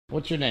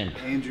What's your name?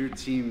 Andrew,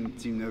 team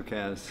no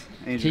calves.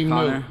 Andrew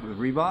Connor with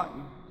Reebok.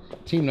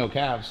 Team no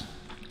calves.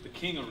 The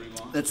king of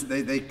Reebok. That's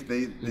they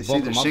say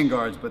they're shin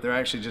guards, but they're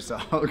actually just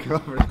all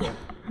covered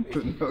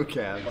with no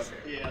calves.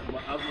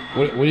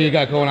 What do you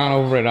got going on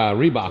over at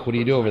Reebok? What do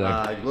you do over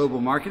there? Global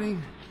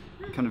marketing.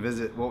 Kind of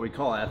visit what we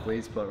call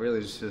athletes, but really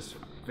it's just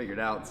figured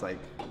out it's like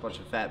a bunch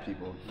of fat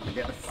people. I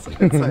guess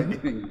it's like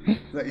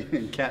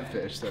getting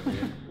catfish over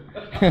here.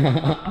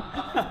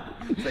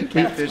 It's like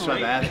catfish by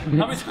the athlete.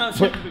 How many times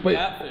have you been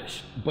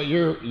catfish? But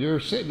you're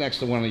sitting next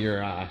to one of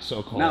your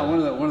so-called. No,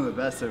 one of the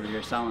best over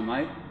here, Silent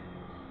Mike.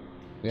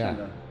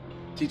 Yeah.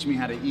 Teach me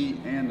how to eat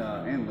and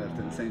lift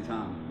at the same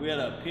time. We had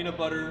a peanut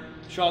butter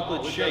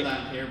chocolate shake. We've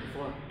done that here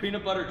before.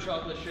 Peanut butter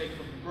chocolate shake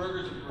from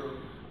Burgers and Brew.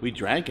 We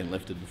drank and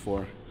lifted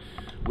before.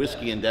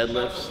 Whiskey and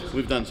deadlifts.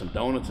 We've done some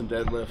donuts and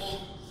deadlifts.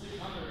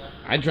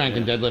 I drank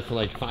and deadlift for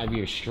like 5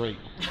 years straight.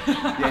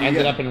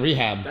 Ended up in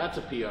rehab. That's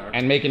a PR.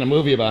 And making a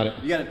movie about it.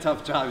 You got a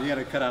tough job. You got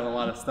to cut out a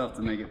lot of stuff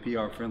to make it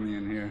PR friendly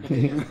in here.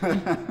 You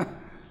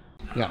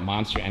got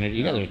Monster Energy.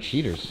 You guys are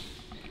cheaters.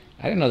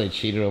 I didn't know they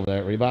cheated over there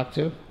at Reebok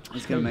too.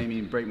 It's gonna make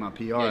me break my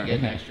PR. I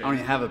don't even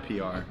have a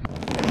PR.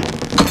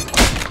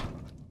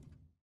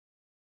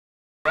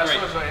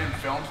 Wrestlers are in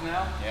films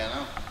now. Yeah, I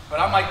know. But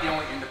I'm like the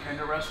only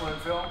independent wrestler in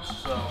films,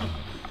 so.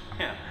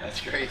 Yeah, that's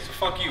great. So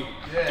fuck you,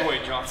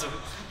 Dwayne Johnson.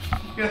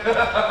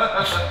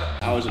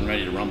 I wasn't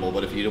ready to rumble,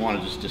 but if you don't want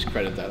to just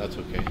discredit that, that's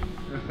okay.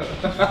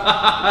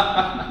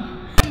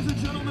 Ladies and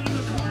gentlemen, in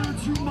the corner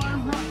to my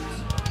right,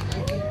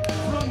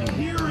 from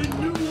here in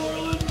New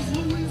Orleans,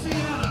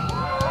 Louisiana,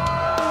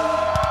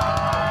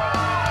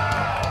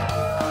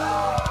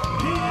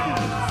 he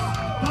is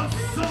the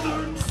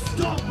Southern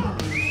Stomper,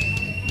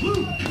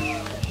 Luke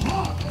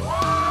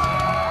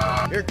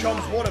Hawk. Here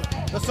comes one of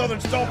the Southern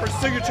Stomper's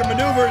signature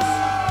maneuvers,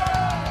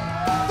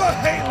 the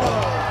Halo.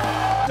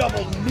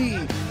 Double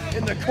knee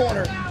in the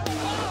corner.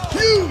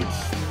 Huge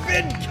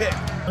spin kick.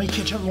 Let me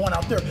catch everyone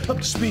out there up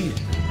to speed.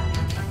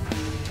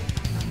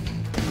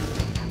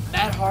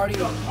 Matt Hardy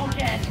or punk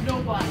ass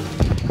nobody.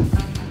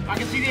 I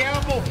can see the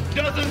apple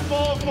doesn't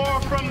fall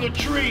far from the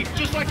tree.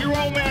 Just like your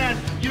old man,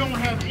 you don't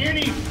have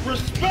any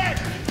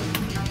respect.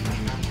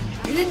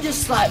 You didn't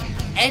just slap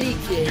any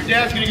kid. Your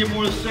dad's gonna get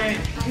more of the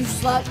same. You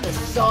slapped the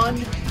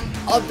son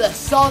of the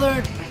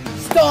Southern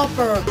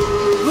Stomper,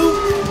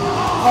 Luke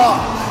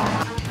Hawk.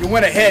 You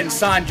went ahead and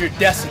signed your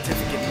death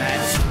certificate, man.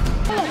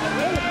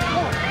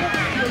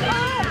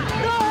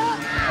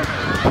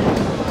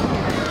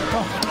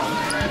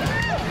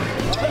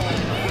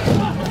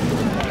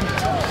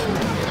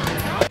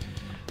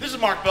 This is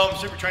Mark Bell from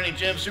Super Training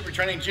Gym. Super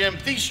Training Gym,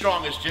 the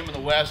strongest gym in the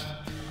West.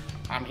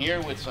 I'm here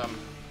with some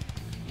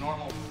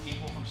normal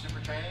people from Super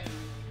Training,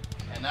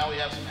 and now we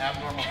have some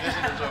abnormal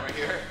visitors over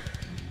here.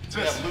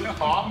 We have Luke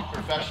Hawk,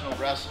 professional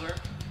wrestler,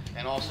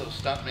 and also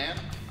stuntman.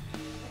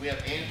 We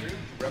have Andrew,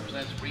 who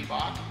represents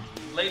Reebok.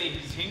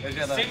 Ladies,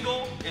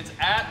 single, it's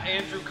at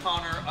Andrew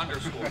Connor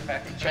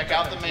 _. Check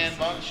out the man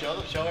bun.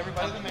 Show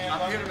everybody the man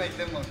bun. I'm here to make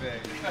them look big.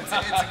 It's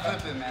a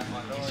Clifton man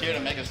bun. He's here to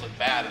make us look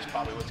bad is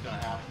probably what's going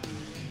to happen.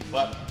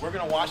 But we're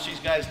going to watch these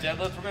guys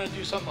deadlift. We're going to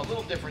do something a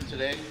little different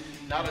today.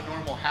 Not a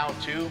normal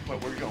how-to,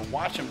 but we're going to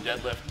watch them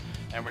deadlift,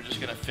 and we're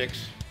just going to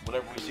fix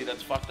whatever we see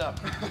that's fucked up.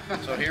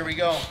 So here we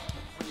go.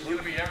 It's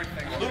gonna be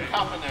everything. Luke,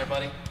 hop in there,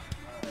 buddy.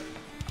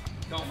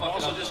 Don't We're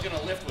also just going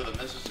to lift with him.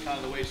 This is kind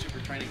of the way super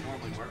training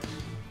normally works.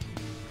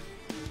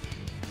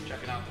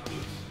 Checking out the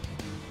glutes.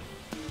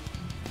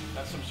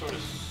 That's some sort of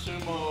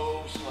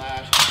sumo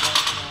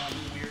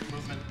 / weird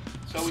movement.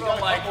 So we got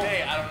a couple,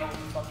 hey, I don't know what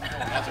the fuck I'm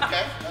doing. That's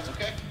okay. That's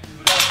okay.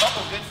 We got a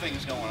couple good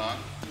things going on.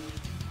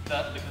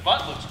 The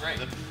butt looks great.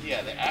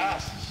 The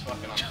ass is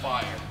fucking on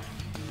fire.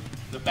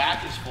 The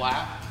back is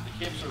flat.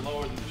 The hips are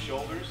lower than the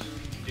shoulders.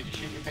 Did you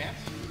shit your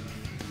pants?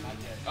 Not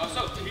yet. Oh,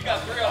 so he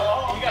got 3 out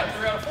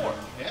of 4.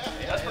 Yeah,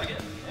 That's pretty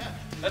good. Yeah.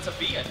 That's a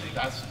B, I think.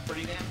 That's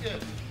pretty damn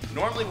good.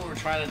 Normally what we're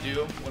trying to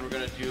do when we're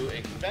going to do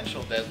a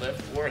conventional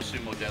deadlift or a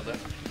sumo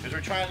deadlift is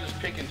we're trying to just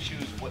pick and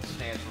choose what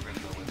stance we're going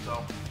to go with.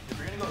 So if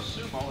you're going to go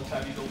sumo, let's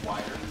have you go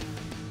wider.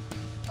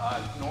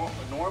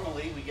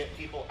 Normally we get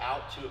people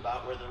out to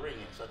about where the ring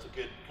is. That's a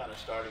good kind of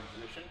starting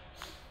position.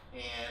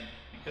 And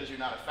because you're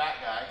not a fat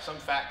guy, some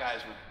fat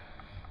guys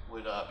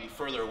would be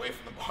further away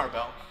from the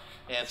barbell.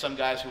 And some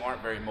guys who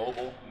aren't very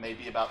mobile may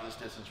be about this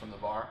distance from the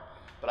bar.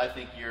 But I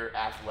think you're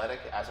athletic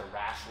as a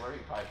wrestler.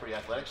 You're probably pretty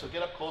athletic. So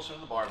get up closer to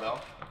the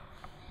barbell.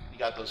 You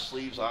got those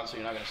sleeves on so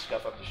you're not going to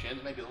scuff up the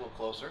shins. Maybe a little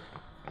closer.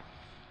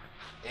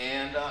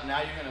 And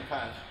now you're going to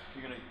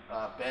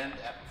bend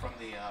from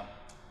the,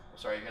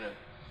 you're going to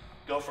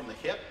go from the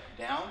hip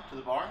down to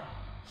the bar.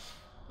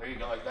 There you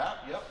go, like that.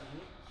 Yep.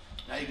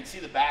 Now you can see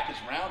the back is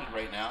rounded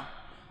right now.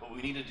 What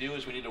we need to do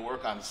is we need to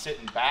work on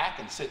sitting back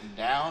and sitting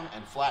down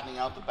and flattening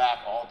out the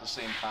back all at the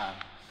same time.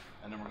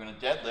 And then we're going to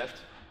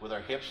deadlift with our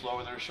hips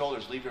lower than our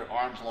shoulders. Leave your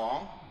arms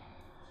long,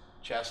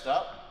 chest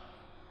up.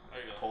 There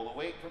you go. Pull the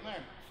weight from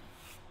there.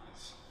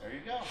 There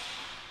you go.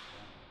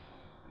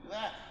 Look at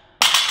that.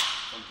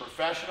 From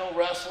professional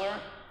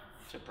wrestler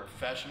to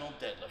professional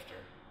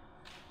deadlifter.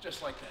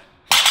 Just like that.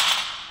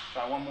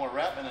 Try one more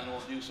rep, and then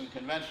we'll do some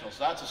conventional.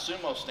 So that's a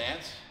sumo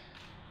stance.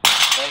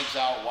 Legs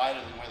out wider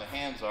than where the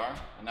hands are.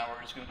 And now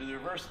we're just going to do the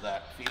reverse of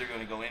that. Feet are going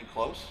to go in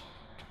close.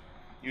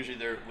 Usually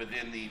they're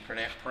within the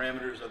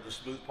parameters of the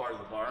smooth part of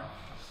the bar.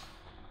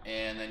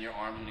 And then your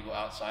arms are going to go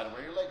outside of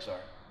where your legs are.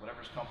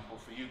 Whatever's comfortable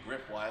for you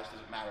grip-wise,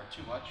 doesn't matter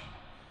too much.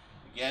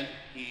 Again,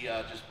 he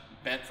just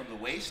bent from the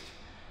waist.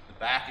 The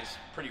back is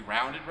pretty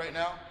rounded right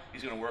now.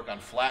 He's going to work on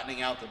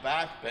flattening out the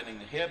back, bending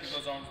the hips,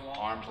 Keep those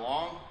arms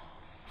long,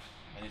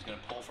 and he's going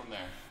to pull from there.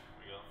 There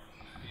we go.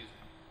 Easy.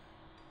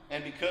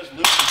 And because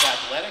Luke is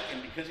athletic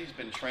and because he's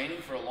been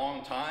training for a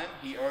long time,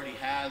 he already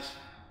has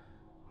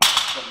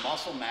the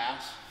muscle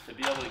mass to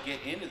be able to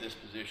get into this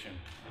position.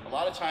 A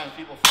lot of times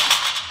people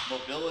think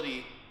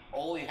mobility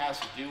only has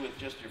to do with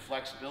just your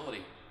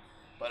flexibility,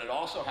 but it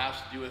also has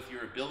to do with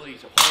your ability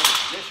to hold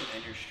a position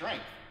and your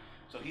strength.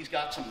 So he's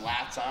got some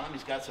lats on him,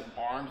 he's got some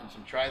arms and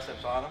some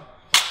triceps on him,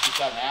 he's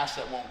got an ass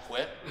that won't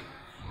quit,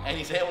 and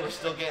he's able to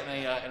still get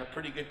in a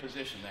pretty good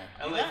position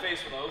there. LA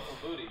face with an open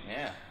booty.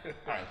 Yeah. All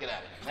right, get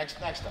out of here.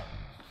 Next up.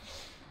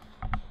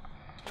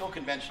 Go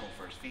conventional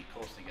first, feet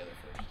close together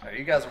first. Right,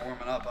 you guys are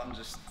warming up. I'm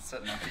just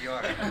setting up the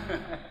yard.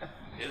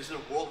 It is a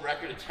world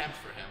record attempt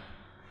for him.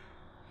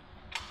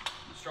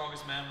 The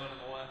strongest man bun in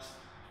the West.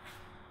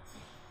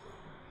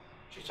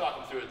 She's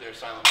talking through it there,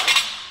 Silent Mike.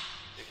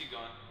 Yeah, keep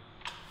going.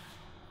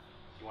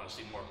 You want to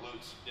see more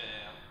glutes? Yeah.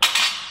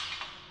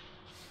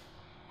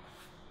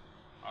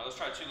 All right, let's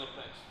try two little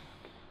things.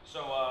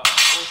 So what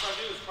we'll try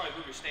to do is probably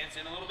move your stance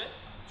in a little bit.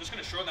 Just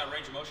going to shorten that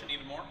range of motion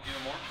even more.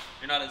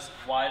 You're not as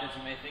wide as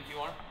you may think you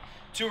are.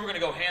 Two, we're going to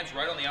go hands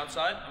right on the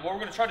outside. And what we're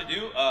going to try to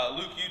do,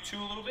 Luke, you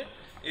too a little bit,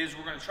 is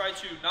we're going to try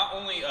to not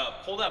only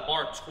pull that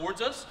bar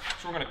towards us,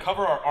 so we're going to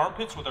cover our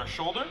armpits with our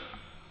shoulder.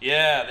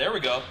 Yeah, there we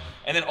go.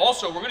 And then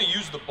also we're going to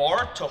use the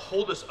bar to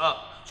hold us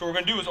up. So what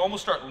we're going to do is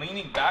almost start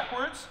leaning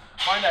backwards,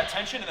 find that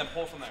tension, and then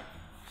pull from there.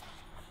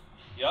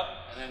 Yep.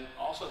 And then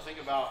also think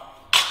about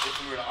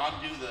if we were to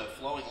undo the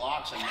flowing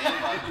locks and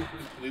man bun,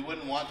 we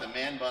wouldn't want the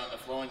man bun and the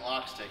flowing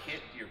locks to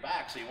hit your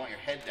back, so you want your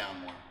head down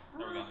more.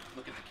 There we go.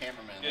 Look at the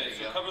cameraman. Good, There you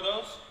so go. cover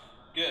those.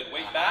 Good,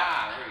 weight Ah,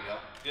 back. there you go.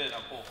 Good,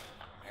 now pull.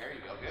 There you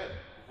go, good.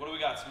 What do we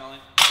got, Smelly?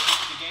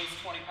 If he gains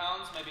 20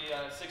 pounds, maybe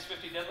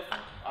 650 deadlift?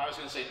 I was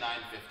going to say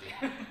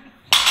 950.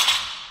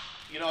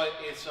 You know,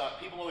 it's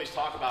people always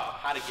talk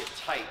about how to get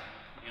tight.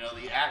 You know,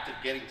 the act of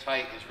getting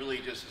tight is really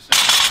just as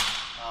simple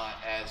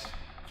as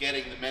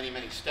getting the many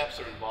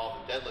steps that are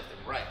involved in deadlifting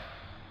right.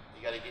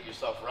 You got to get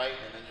yourself right,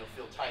 and then you'll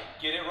feel tight.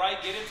 Get it right,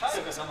 get it tight.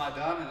 So am I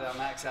done? Did I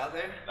max out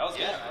there? That was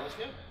good. Yeah, that was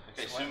good.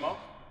 Okay, sumo.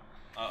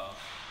 Uh-oh.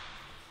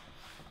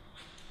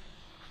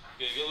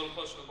 Good, get a little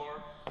closer to the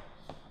bar.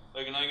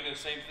 Okay, now you're going to do the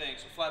same thing.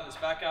 So flatten this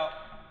back out.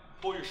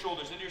 Pull your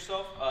shoulders into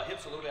yourself.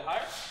 Hips a little bit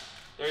higher.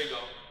 There you go.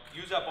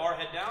 Use that bar,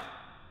 head down.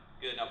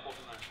 Good, now pull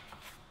from there.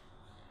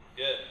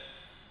 Good.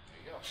 There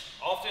you go.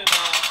 Often,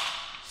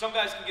 some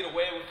guys can get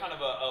away with kind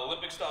of a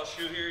Olympic-style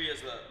shoe here. He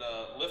has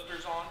the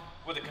lifters on.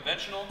 With a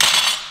conventional,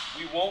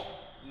 we won't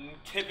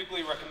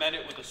typically recommend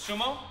it with a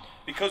sumo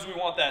because we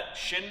want that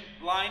shin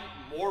line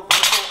more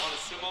vertical on a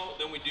sumo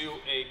than we do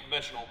a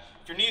conventional.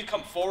 If your knees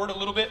come forward a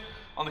little bit,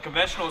 on the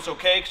conventional it's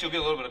okay because you'll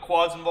get a little bit of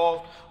quads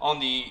involved. On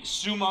the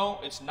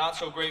sumo, it's not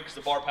so great because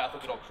the bar path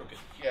will get all crooked.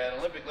 Yeah, an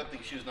Olympic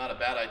lifting shoe is not a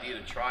bad idea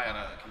to try on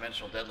a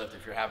conventional deadlift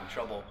if you're having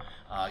trouble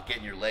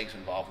getting your legs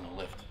involved in the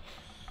lift.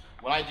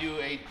 When I do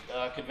a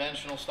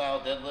conventional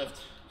style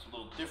deadlift, it's a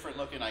little different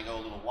looking. I go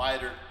a little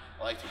wider.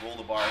 I like to roll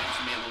the bar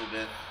into me a little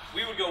bit.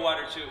 We would go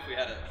wider too if we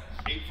had an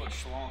 8-foot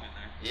schlong in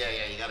there.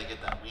 Yeah, you got to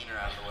get that wiener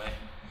out of the way.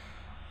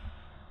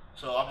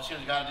 So I'm just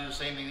going to do the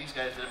same thing these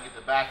guys did. Get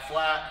the back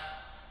flat,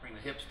 bring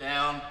the hips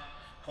down,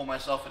 pull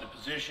myself into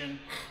position,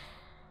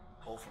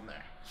 pull from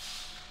there.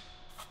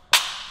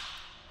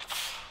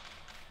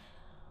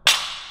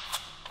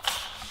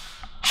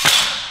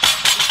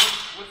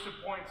 What's the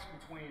points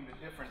between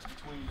the difference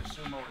between the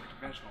sumo and the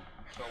conventional?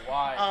 So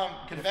why?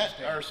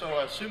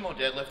 A sumo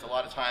deadlift a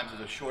lot of times is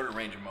a shorter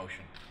range of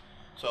motion.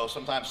 So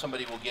sometimes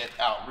somebody will get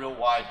out real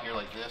wide here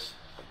like this,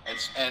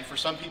 and for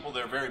some people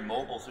they're very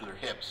mobile through their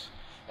hips,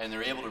 and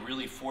they're able to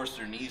really force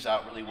their knees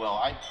out really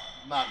well. I'm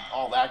not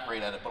all that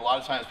great at it, but a lot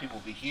of times people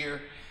will be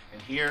here,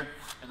 and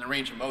the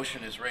range of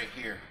motion is right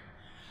here.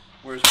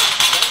 Whereas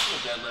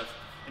with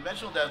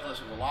conventional deadlift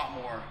is a lot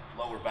more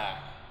lower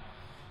back.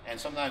 And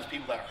sometimes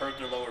people that hurt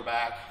their lower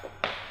back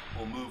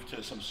will move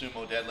to some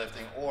sumo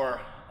deadlifting,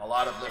 or a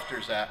lot of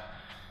lifters that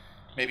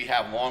maybe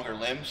have longer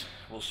limbs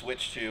will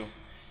switch to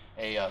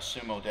a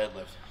sumo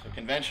deadlift. So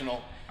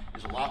conventional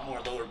is a lot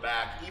more lower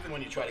back. Even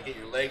when you try to get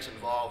your legs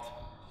involved,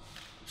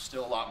 it's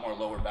still a lot more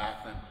lower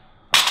back than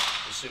the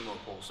sumo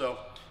pull. So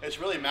it's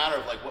really a matter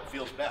of like what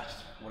feels best.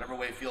 Whatever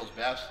way feels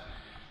best,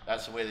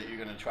 that's the way that you're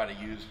going to try to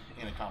use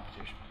in a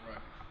competition. Right.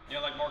 Yeah,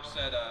 like Mark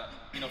said,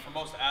 for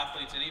most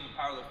athletes and even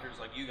powerlifters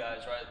like you guys,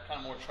 right, kind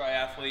of more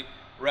triathlete,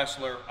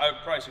 wrestler, I would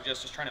probably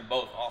suggest just training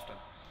both often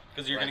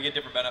because you're going to get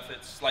different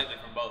benefits slightly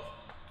from both.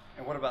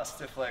 And what about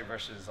stiff leg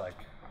versus like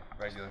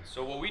regular?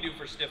 So what we do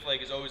for stiff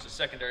leg is always a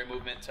secondary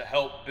movement to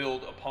help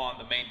build upon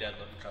the main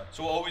deadlift. Okay.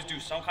 So we'll always do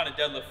some kind of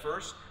deadlift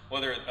first,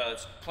 whether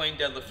it's plain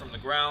deadlift from the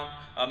ground.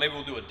 Maybe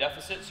we'll do a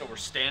deficit, so we're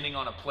standing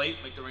on a plate,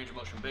 make the range of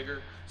motion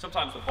bigger.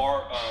 Sometimes the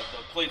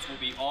plates will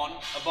be on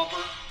a bumper,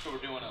 so we're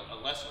doing a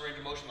lesser range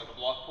of motion, like a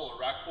block pull or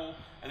rack pull.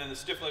 And then the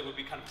stiff leg would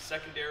be kind of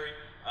secondary.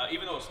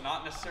 Even though it's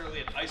not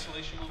necessarily an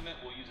isolation movement,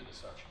 we'll use it as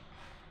such.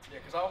 Yeah,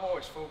 because I've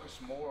always focused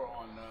more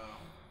on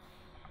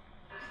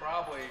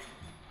probably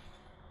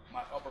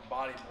my upper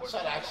body more. What's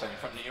that accent?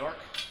 You're from New York?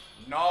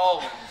 New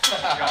Orleans,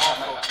 y'all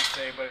folks would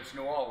say, but it's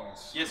New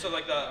Orleans. Yeah, so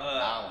like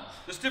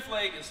the stiff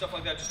leg and stuff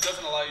like that just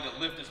doesn't allow you to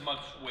lift as much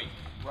weight.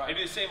 Right.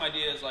 Maybe the same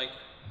idea as like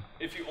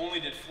if you only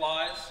did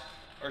flies,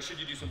 or should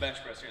you do some bench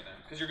press here and there?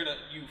 Because you're gonna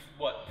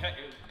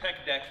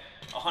pec deck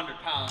 100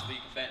 pounds, but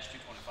you can bench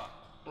 225.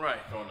 Right.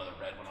 Throw another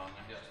red one on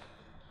there. Yes.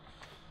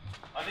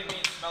 I think me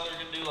and Smeller are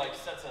gonna do like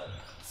sets of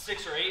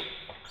 6 or 8.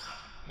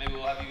 Maybe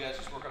we'll have you guys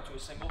just work up to a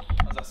single.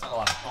 How's that sound?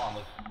 Hold on,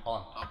 Luke.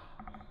 Hold on.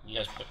 You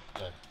guys put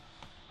good.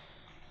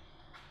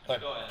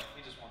 Go ahead.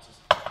 He just wants us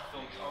to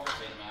film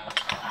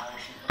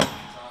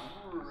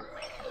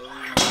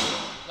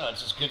No,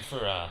 it's just good for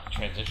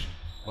transition.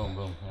 Boom,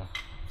 boom. Yeah.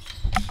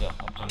 So up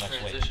to the next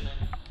weight. transitioning.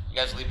 You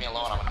guys leave me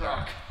alone. I'm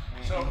gonna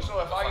So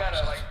if I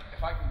gotta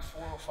if I can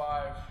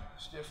 405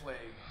 stiff leg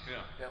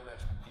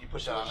deadlift. You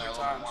push that on there a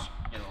little bit more.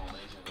 Get a little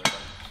lazy there,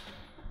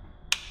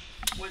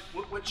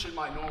 buddy. What should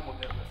my normal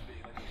deadlift be?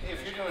 Like,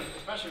 If you're doing,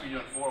 especially if you're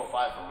doing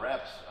 405 for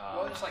reps.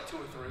 well, it's like 2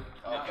 or 3.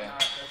 Okay.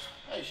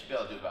 Yeah, you should be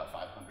able to do about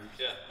 500.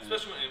 Yeah,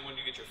 especially when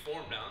you get your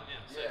form down. Yeah,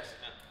 6.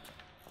 Yeah.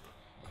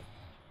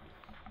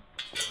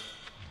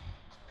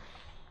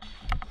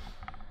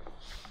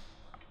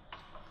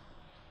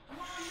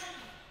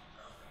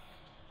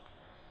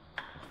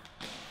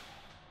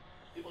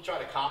 People try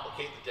to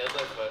complicate the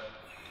deadlift, but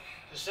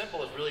the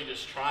simple is really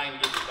just trying to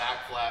get your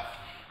back flat.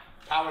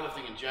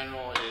 Powerlifting in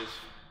general is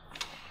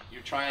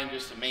you're trying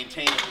just to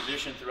maintain a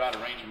position throughout a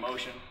range of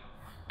motion.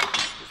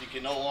 If you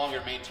can no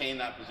longer maintain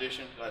that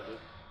position, go ahead, Luke.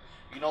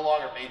 If you can no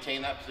longer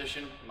maintain that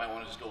position, you might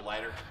want to just go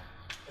lighter.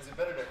 Is it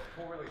better to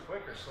pull really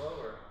quick or slow,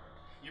 or?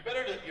 You're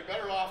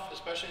better off,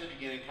 especially in the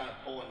beginning, kind of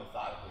pulling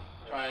methodically,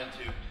 trying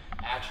to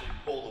actually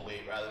pull the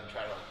weight rather than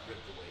try to rip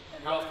the weight.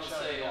 We often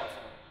say,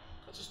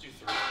 Let's just do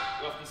 3.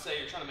 we often say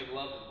you're trying to make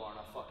love to the bar,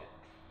 not fuck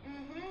it.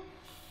 Mm-hmm.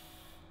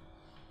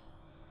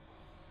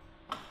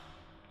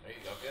 There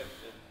you go, good.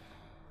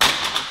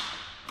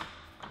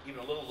 Even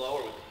a little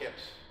lower with the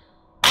hips.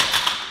 There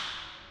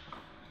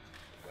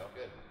you go,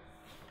 good.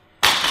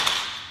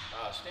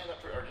 Stand up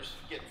or just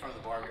get in front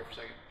of the bar here for a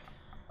second.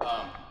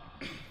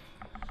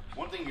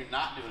 One thing you're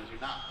not doing is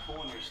you're not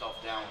pulling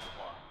yourself down with the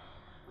bar.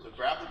 So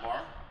grab the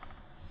bar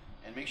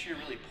and make sure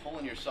you're really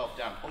pulling yourself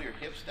down. Pull your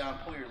hips down,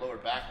 pull your lower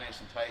back nice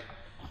and tight,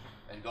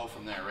 and go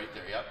from there, right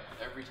there. Yep,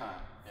 every time.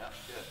 Yep,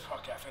 good.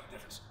 Okay, I feel the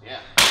difference.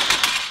 Yeah.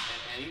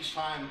 And each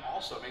time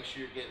also make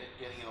sure you're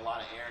getting in a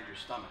lot of air in your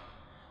stomach.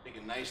 Take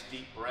a nice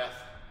deep breath,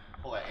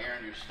 pull that air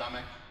into your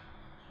stomach,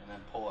 and then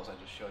pull as I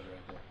just showed you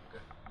right there.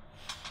 Good.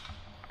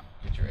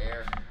 Get your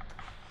air,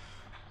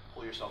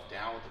 pull yourself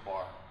down with the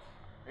bar.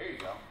 There you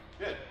go.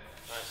 Good.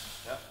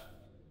 Nice. Yep.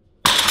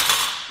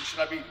 Should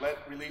I be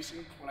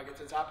releasing when I get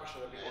to the top, or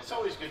should I be? It's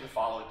always good to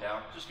follow it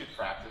down. Just good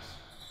practice.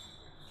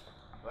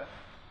 What?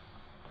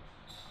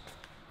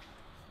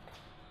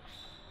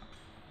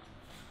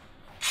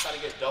 Try to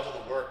get double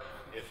the work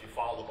if you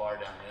follow the bar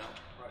down, you know?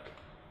 Right.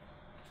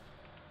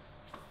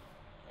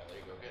 Yeah, there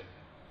you go, good.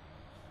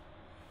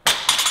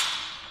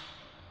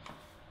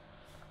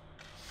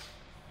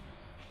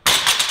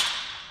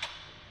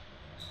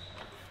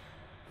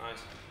 Nice.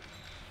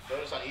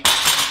 Notice on each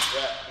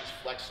rep, he's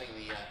flexing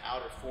the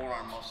outer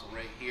forearm muscle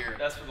right here.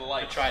 That's for the To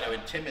likes. try to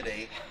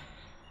intimidate.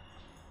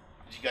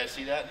 Did you guys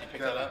see that? Did you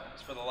pick that up?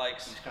 It's for the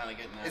likes. He's kind of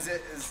getting that.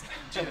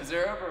 Is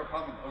there ever a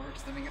problem with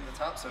overextending at the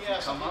top? So if Yeah,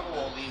 you some come up,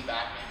 people will lean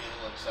back maybe a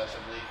little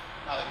excessively.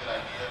 Not a good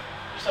idea.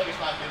 Just like it's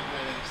not good to do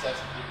anything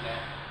excessively now.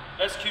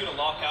 Best cue to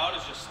lock out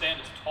is just stand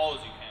as tall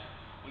as you can.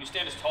 When you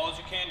stand as tall as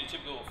you can, you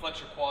typically will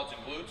flex your quads and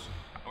glutes.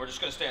 And we're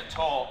just going to stand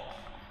tall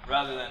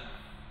rather than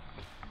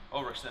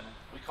overextending.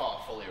 We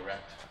call it fully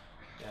erect.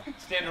 Yeah.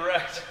 Stand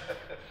erect.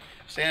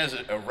 Stand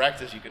as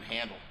erect as you can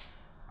handle.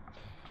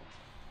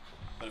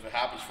 But if it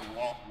happens for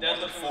more than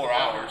Deadlift 4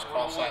 hours,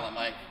 call Silent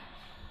Mike.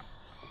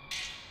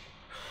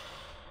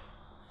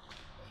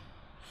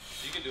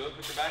 You can do it.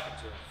 Put your back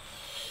into it.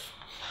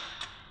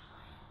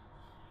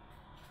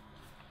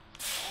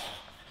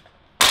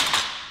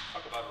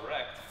 Talk about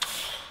erect.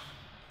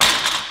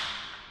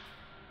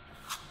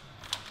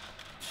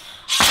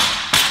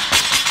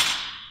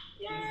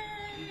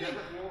 you get it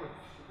more with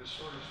the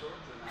shorter shorts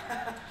or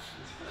not?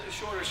 The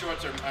shorter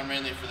shorts are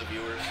mainly for the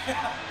viewers.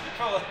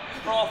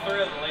 For all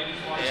 3 of the ladies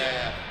watching.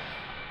 Yeah.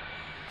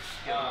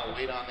 Get a little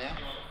weight on there.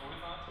 You want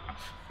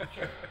the 45?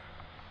 Sure.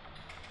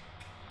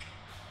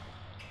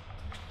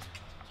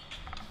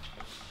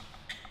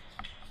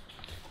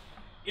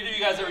 Either of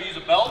you guys ever use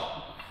a belt?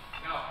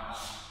 No.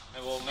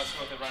 And we'll mess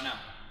with it right now.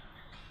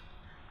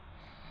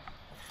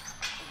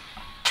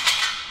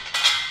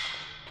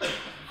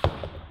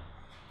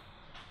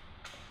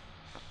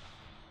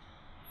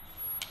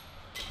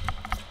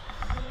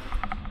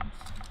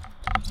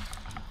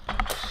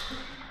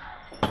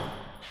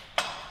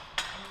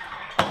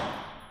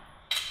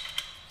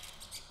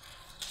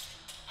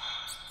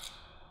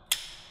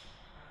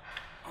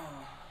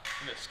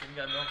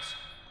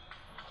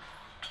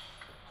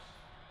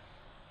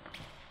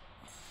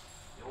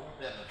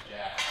 Deadlift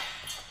jack.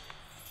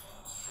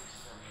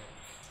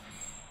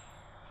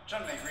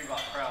 Trying to make Reebok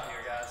proud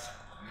here, guys.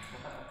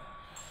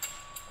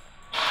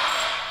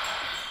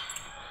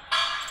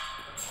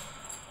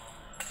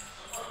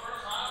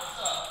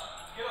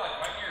 Get it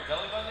like right near your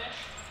belly button-ish.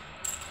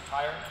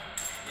 Higher.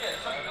 Yeah,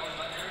 it's like a belly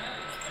button area.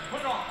 And put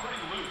it on pretty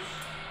loose.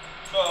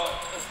 So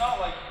it's not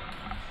like,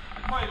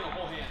 it's probably even a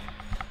whole hand.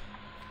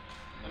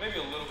 And maybe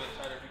a little bit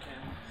tighter if you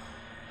can.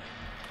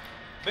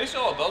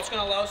 Basically all a belt's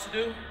gonna allow us to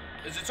do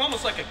is it's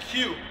almost like a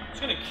cue. It's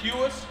gonna cue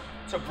us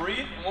to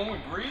breathe, and when we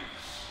breathe,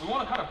 we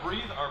wanna kind of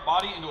breathe our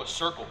body into a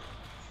circle.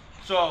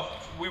 So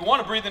we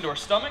wanna breathe into our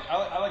stomach.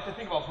 I like to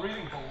think about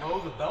breathing below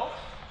the belt,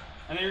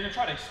 and then you're gonna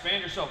try to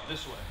expand yourself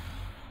this way.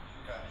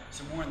 Okay.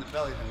 So more in the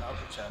belly than the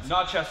upper chest.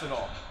 Not chest at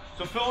all.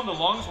 So fill in the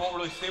lungs, won't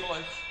really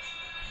stabilize.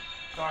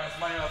 Sorry, it's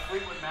my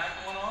Fleetwood Mac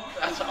going on.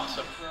 That's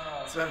awesome.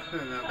 It's better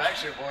than the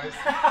Backstreet Boys.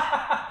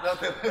 That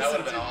would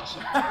have been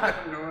awesome.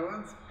 New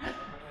Orleans.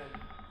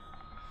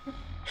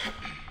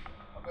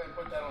 I'll go ahead and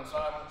put that on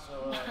silent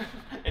so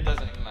It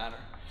doesn't even matter.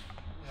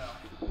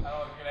 you know, I don't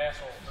look like an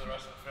asshole for the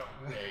rest of the film.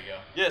 There you go.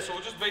 Yeah, so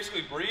we'll just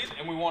basically breathe,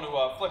 and we want to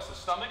flex the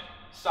stomach,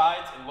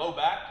 sides, and low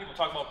back. People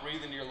talk about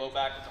breathing into your low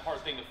back. It's a hard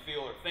thing to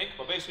feel or think,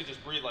 but basically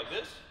just breathe like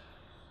this.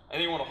 And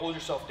then you want to hold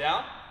yourself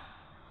down.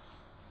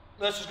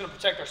 That's just going to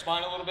protect our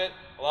spine a little bit,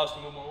 allow us to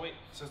move more weight.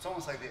 So it's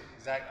almost like the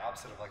exact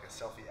opposite of like a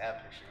selfie ad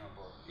picture on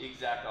board. The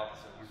exact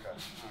opposite. Okay. All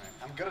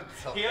right. I'm good at the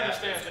selfie. He ad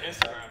understands the picture.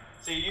 Instagram.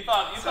 See, you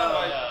thought my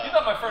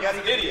friend was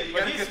an get- idiot, you but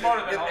gotta he's get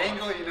smarter the than all of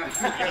angle, us. you know.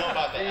 You know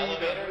about the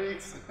elevator?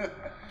 Weeks. You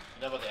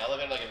know about the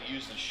elevator? Like if you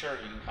use the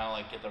shirt, you can kind of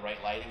like get the right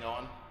lighting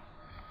going.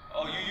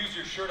 Oh, you use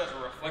your shirt as a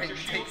reflector Wait,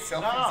 shield?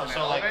 take selfies in an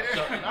So like,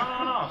 elevator?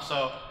 no.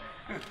 So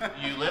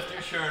you lift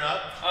your shirt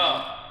up.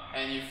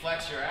 And you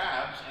flex your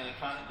abs, and it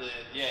kind of the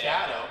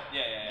shadow.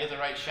 Yeah. Get the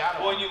right shadow.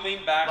 Well, when you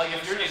lean back, like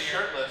if you're just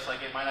skinnier. shirtless, like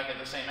it might not get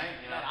the same angle.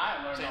 You know,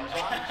 I learned same all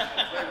response.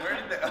 Wait, where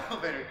did the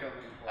elevator come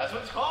in? That's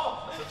what it's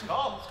called. That's what it's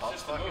called. It's called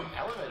Just the fucking move.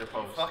 elevator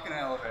pose. Fucking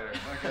elevator.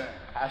 Okay.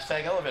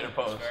 Hashtag elevator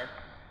pose. Fair.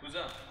 Who's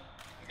that?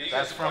 Okay, you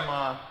That's guys from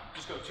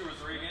just go 2 or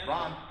 3 again.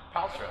 Ron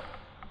Paltrow.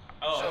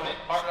 Oh, So, okay.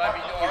 Should I be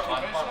doing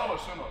conventional or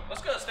sumo?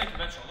 Let's go stay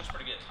conventional. Looks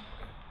pretty good.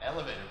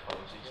 Elevator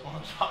pose. He's one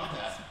of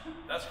that.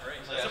 That's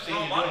great. So He's I've a seen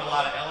pro you doing a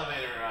lot of bodybuilder.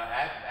 elevator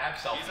ab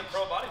selfies. He's a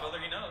pro bodybuilder.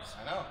 He knows.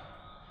 I know.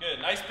 Good.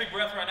 Nice big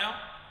breath right now.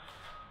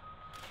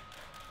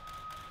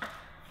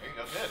 There you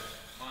go. Good.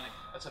 Money.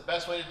 That's the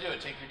best way to do it.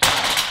 Take your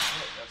time.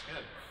 That's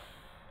good.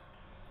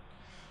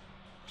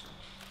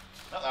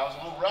 No, that was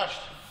a little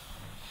rushed.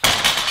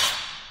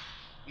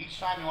 Each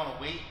time you want to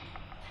wait,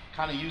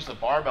 kind of use the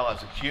barbell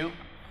as a cue.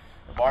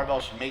 The barbell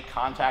should make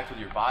contact with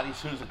your body. As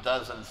soon as it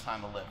does, then it's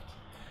time to lift.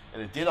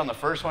 And it did on the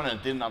first one, and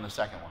it didn't on the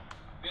second one.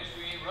 Bitch,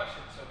 we ain't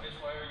rushing, so bitch,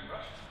 why are you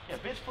rushing? Yeah,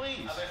 bitch,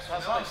 please. I bet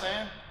That's what I'm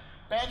saying.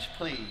 Bench,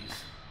 please.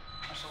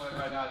 I should let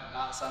right now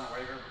not sign a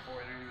waiver before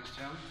entering this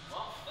gym.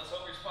 Well, let's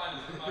hope your spine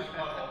is not your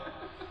butthole.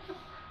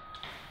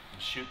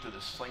 Shoot through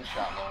the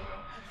slingshot logo.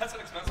 That's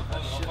an expensive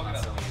pose. Don't fuck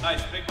it up. Nice.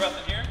 Big breath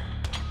in here.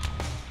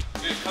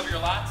 Good. Cover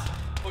your lats.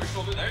 Pull your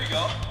shoulder. There you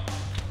go.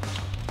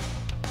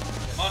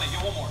 Money.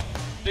 Get one more.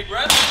 Big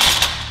breath.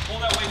 Pull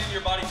that weight into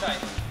your body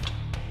tight.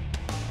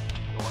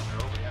 Go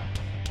under over, yeah.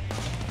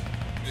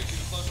 Good. Keep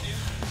it close to you.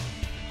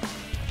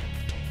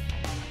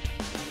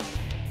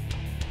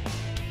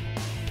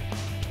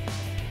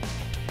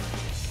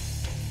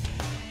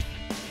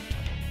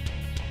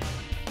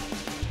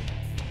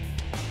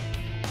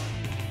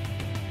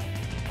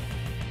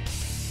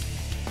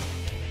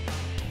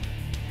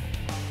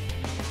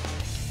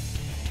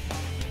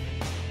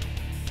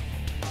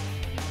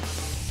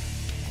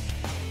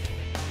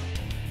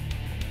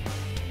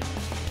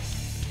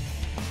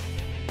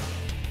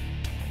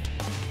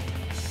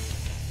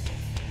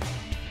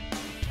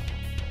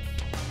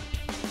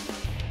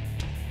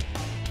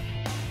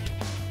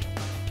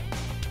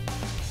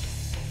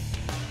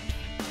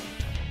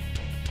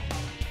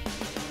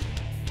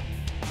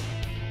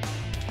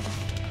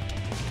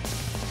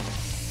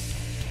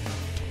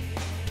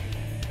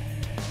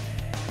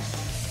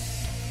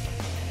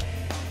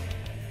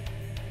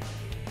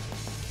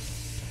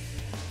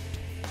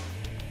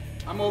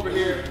 I'm over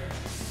here,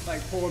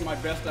 like pulling my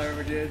best I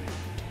ever did,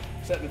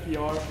 setting the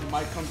PR, and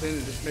Mike comes in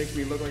and just makes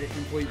me look like a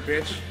complete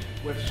bitch,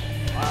 which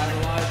I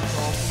idolize. It's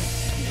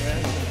awesome.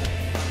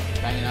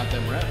 Congrats. Banging out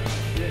them reps.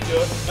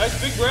 Good.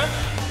 Nice big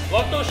breath.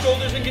 Lock those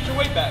shoulders and get your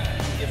weight back.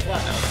 Get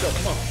flat now. Let's go.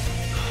 Come on.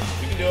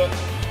 You can do it.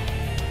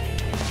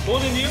 Pull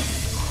it into you.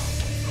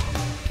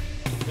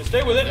 Just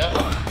stay with it. Yep.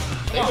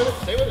 Stay with it.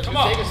 Stay with it. It's Come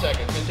gonna on. take a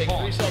second. It's gonna take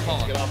 3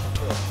 seconds to get off the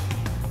floor.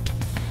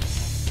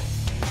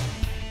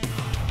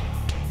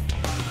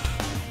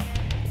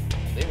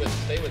 Stay with it.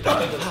 Stay with it.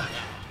 Stay with it.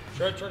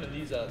 Try turning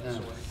these out this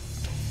way.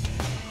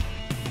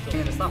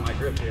 Man, it's not my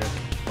grip here.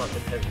 It's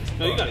fucking heavy.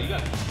 No, you got it. You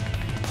got it.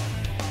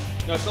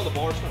 No, I saw the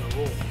bar starting to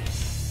roll.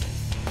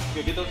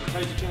 Okay, get those as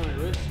tight as you can on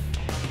your wrist.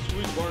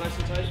 Squeeze the bar nice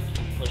and tight.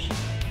 Push.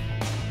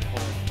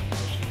 Hold.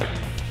 Push.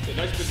 Okay,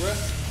 nice big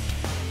breath.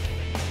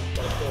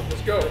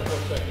 Let's go. 1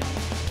 second.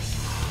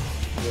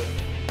 Good.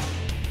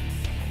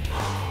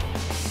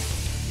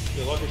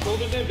 Good. Lock your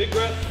shoulders in, big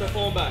breath, start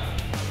falling back.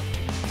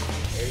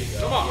 There you go.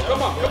 Come on,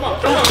 come on, come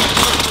on, come on.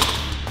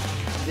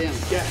 Damn,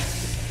 yeah.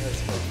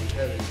 That's fucking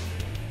heavy.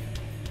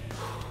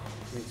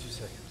 Give me 2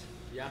 seconds.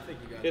 Yeah, I think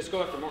you got it. Just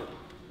go after Mark.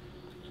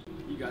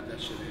 You got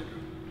that shit, Andrew.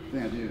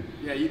 Yeah, I do.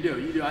 Yeah, you do.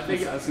 You do. I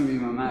think That's gonna be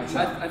my max.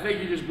 I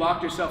think you just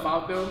blocked yourself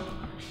out though.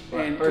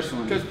 And first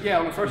one. On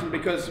the first one,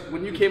 because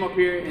when you came up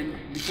here and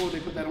before they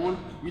put that on,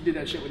 you did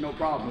that shit with no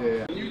problem.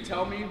 Yeah. When you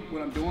tell me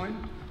what I'm doing,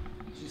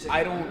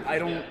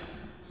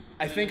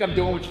 I think I'm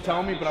doing what you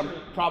tell me, but I'm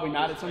probably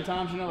not at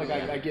sometimes, you know, like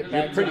I get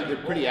back. You're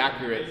pretty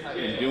accurate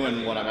in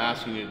doing what I'm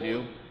asking you to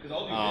do,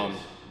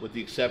 with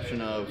the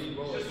exception of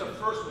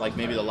like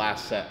maybe the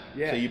last set.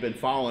 Yeah. So you've been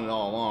following it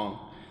all along.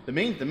 The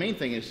main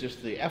thing is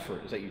just the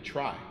effort, is that you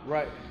try.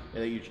 Right.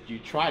 And that you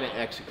try to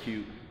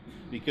execute,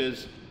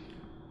 because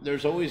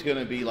there's always going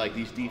to be like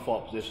these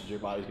default positions your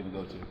body's going to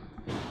go to.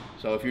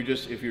 So if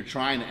you're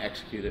trying to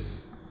execute it,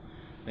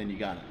 then you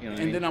got it. You know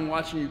what I mean? Then I'm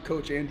watching you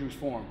coach Andrew's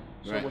form.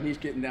 So Right. when he's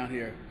getting down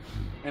here,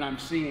 and I'm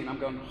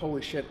going,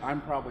 holy shit,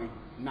 I'm probably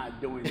not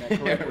doing that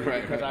correctly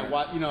Right, because right, I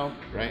watch, you know,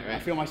 Right. I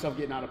feel myself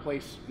getting out of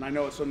place, and I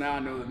know it. So now I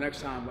know the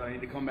next time what I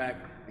need to come back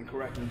and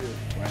correct and do.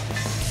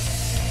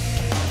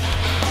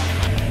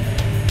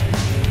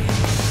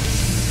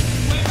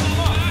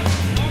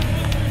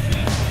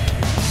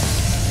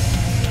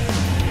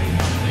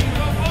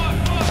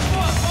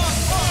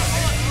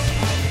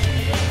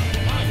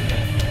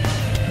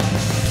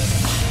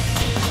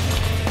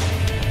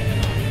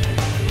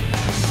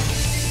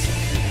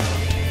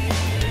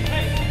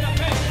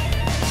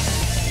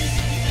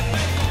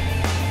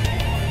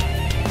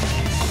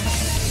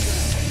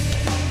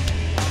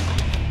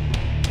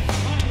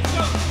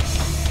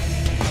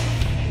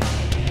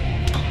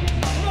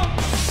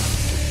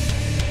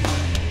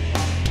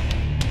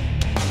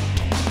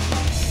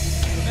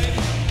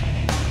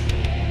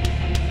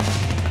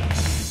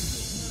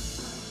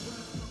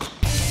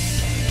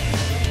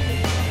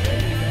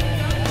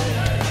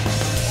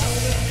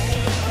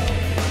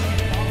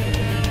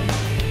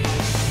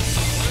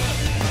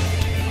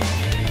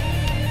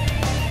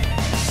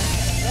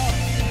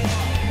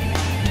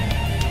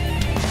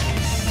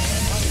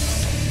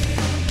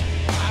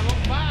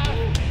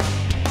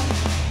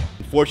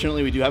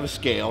 Fortunately, we do have a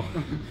scale.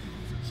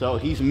 So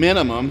he's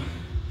minimum,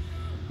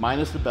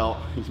 minus the belt,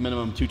 he's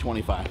minimum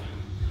 225.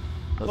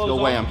 Let's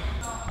go weigh him.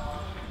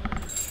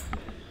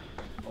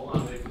 Hold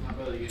on, wait for my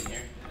brother to get in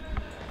here.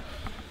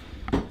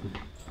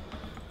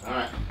 All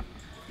right.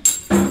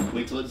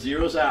 Wait till it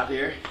zeroes out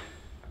here.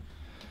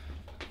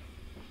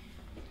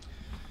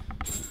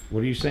 What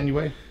are you saying you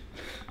weigh?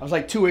 I was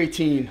like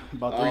 218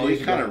 about 3 Oh, days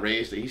he ago. kind of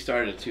raised it. He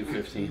started at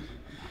 215.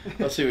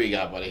 Let's see what you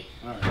got, buddy.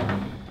 All right.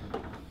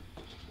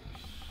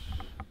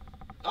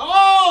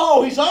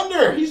 Oh, he's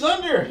under. He's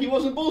under. He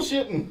wasn't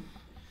bullshitting.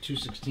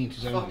 216,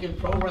 217. Fucking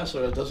pro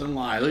wrestler that doesn't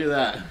lie. Look at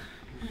that.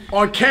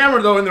 On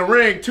camera though, in the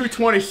ring,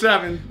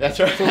 227. That's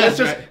right. So let's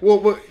That's just. right.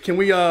 Well, can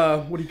we?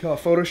 What do you call it?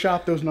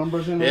 Photoshop those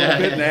numbers in a Yeah, little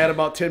bit yeah. and add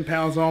about 10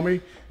 pounds on me.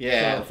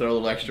 Yeah, So, throw a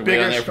little extra weight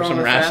on bigger, there for some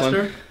stronger, wrestling.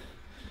 faster.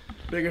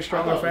 Bigger,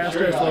 stronger, faster.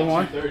 That's what I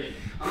want.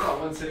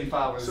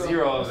 175 with So,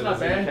 zero of that's it. not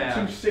is 8 bad.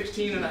 pounds.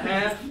 216 and a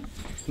half.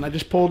 And I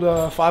just pulled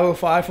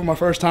 505 for my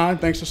first time,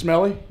 thanks to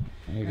Smelly.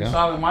 There you And go.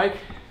 Silent Mike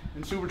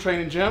and Super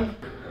Training Gym.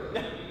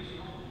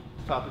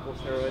 Topical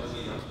steroids.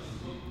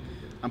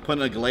 I'm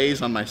putting a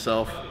glaze on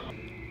myself.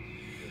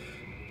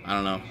 I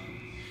don't know.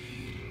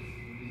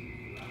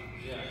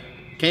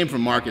 Came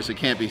from Marcus. It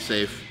can't be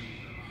safe.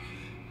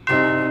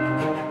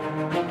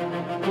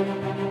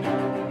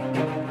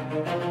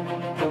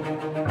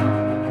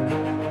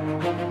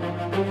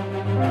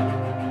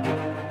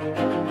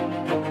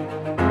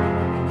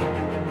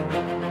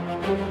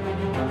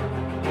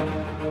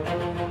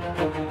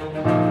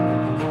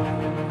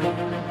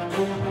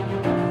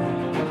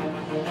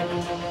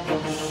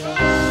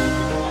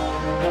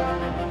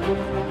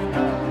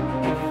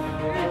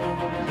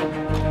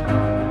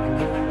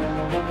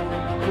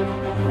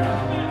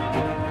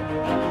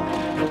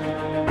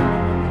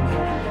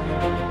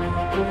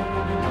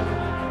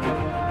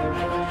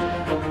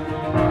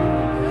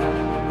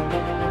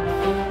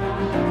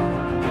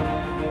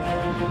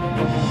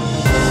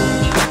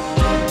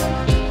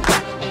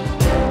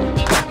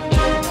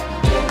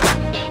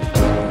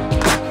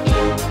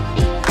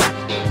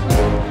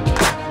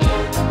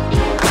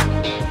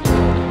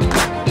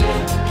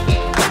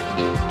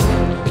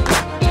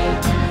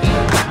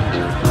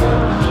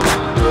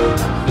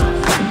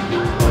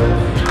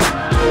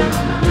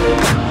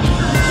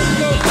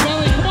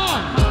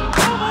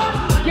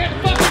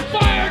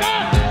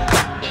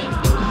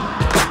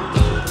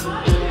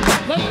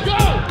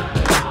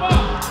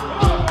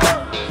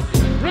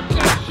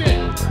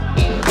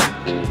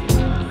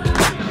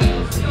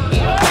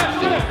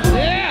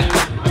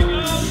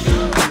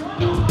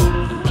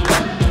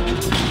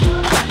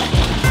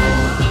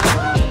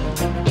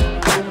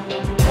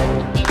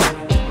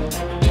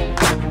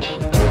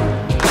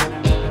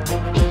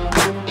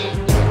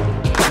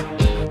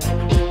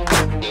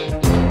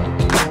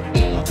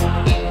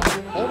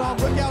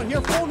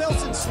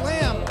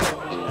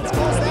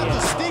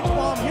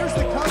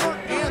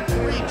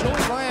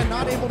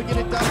 able to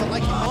get it done, but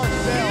like Mark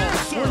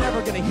We're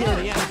never going to hear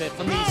the end of it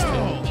from these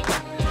two.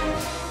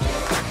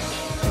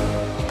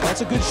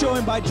 That's a good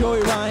showing by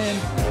Joey Ryan.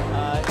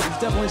 He's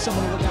definitely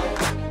someone to look out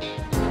for.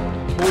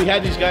 What we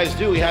had these guys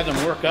do, we had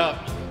them work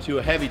up to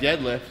a heavy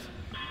deadlift.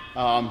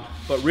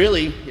 But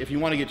really, if you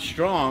want to get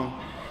strong,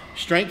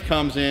 strength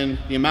comes in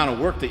the amount of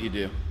work that you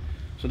do.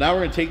 So now we're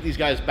going to take these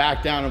guys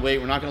back down in weight.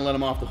 We're not going to let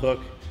them off the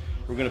hook.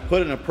 We're going to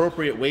put an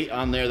appropriate weight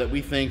on there that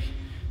we think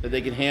that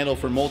they can handle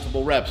for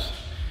multiple reps.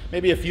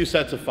 Maybe a few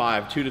sets of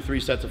 5, 2 to 3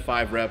 sets of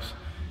 5 reps.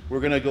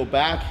 We're going to go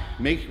back,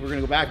 make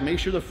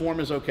sure the form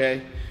is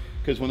okay,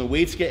 because when the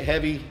weights get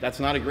heavy, that's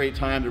not a great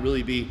time to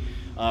really be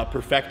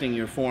perfecting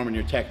your form and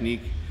your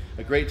technique.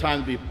 A great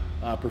time to be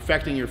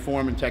perfecting your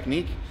form and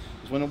technique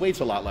is when the weight's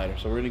a lot lighter.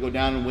 So we're going to go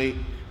down and weight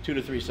 2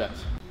 to 3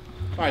 sets.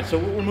 All right, so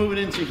what we're moving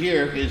into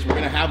here is we're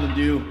going to have them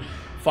do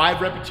 5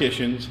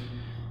 repetitions.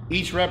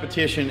 Each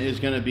repetition is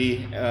going to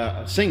be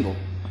a single.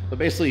 So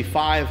basically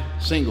 5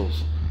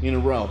 singles in a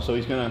row. So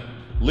he's going to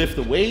lift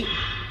the weight.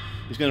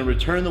 He's going to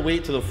return the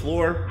weight to the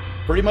floor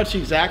pretty much the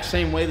exact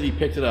same way that he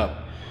picked it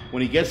up.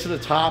 When he gets to the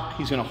top,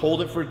 he's going to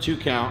hold it for a 2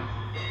 count.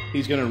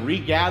 He's going to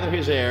regather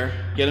his air,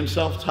 get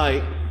himself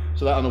tight,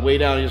 so that on the way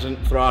down he doesn't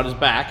throw out his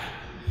back.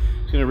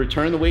 He's going to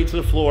return the weight to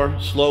the floor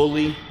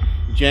slowly,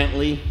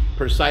 gently,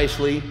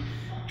 precisely.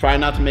 Try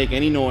not to make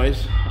any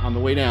noise on the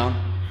way down.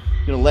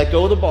 He's going to let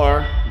go of the bar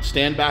and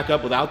stand back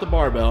up without the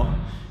barbell,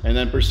 and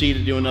then proceed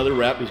to do another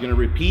rep. He's going to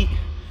repeat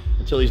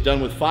until he's done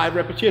with 5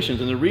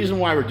 repetitions. And the reason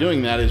why we're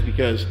doing that is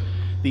because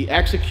the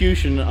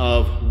execution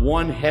of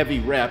 1 heavy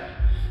rep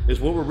is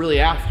what we're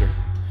really after.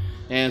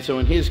 And so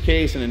in his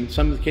case, and in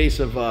some of the case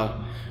of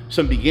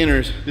some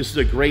beginners, this is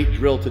a great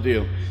drill to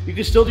do. You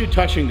can still do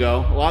touch and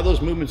go. A lot of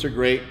those movements are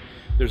great.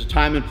 There's a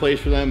time and place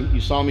for them.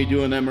 You saw me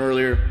doing them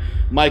earlier.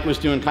 Mike was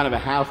doing kind of a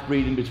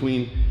half-breed in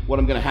between what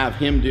I'm gonna have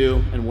him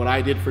do and what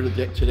I did for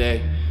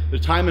today.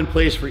 There's time and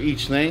place for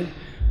each thing,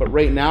 but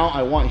right now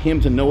I want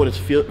him to know what it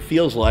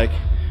feels like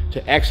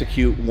to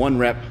execute 1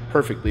 rep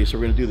perfectly. So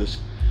we're gonna do this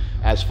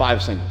as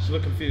 5 singles. You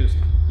look confused.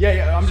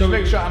 Yeah, I'm just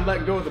making sure I'm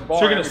letting go of the bar.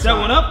 So you're gonna set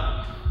one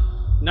up,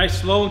 nice,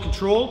 slow and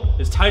control,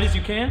 as tight as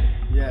you can.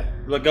 Yeah.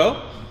 Let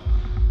go,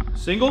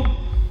 single,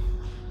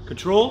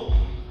 control,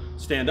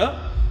 stand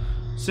up,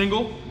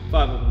 single,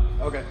 5 of them.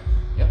 Okay.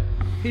 Yep.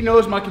 He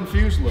knows my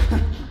confused look.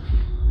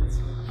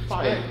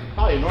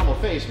 Probably a normal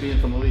face being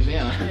from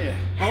Louisiana.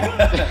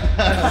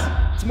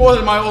 Yeah. It's more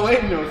than my old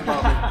lady knows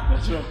about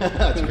me.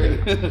 That's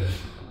great.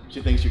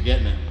 She thinks you're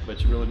getting it,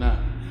 but you're really not.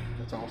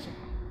 That's awesome.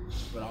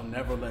 But I'll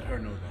never let her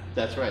know that.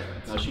 That's right.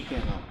 No, she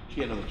can't know. She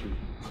can't know the truth.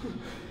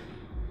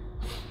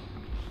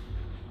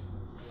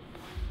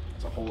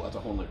 That's a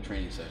whole other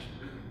training session.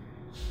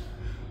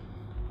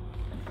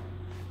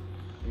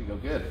 There you go,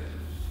 good.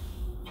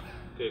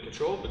 Okay,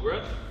 control, big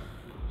breath.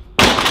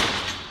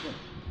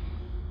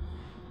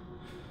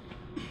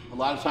 A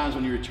lot of times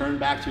when you return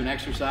back to an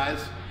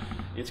exercise,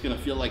 it's gonna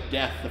feel like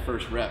death the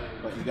first rep,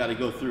 but you gotta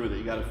go through with it.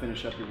 You gotta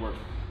finish up your work.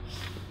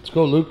 Let's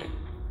go, Luke.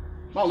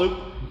 Come on, Luke.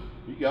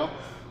 Here you go.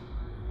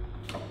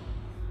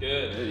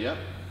 Good. Good, yep.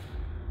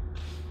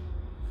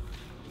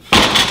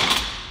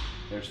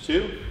 There's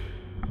 2.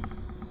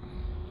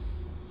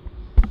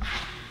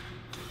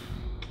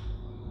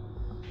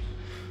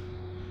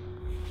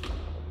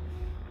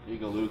 There you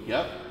go, Luke.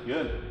 Yep,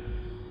 good.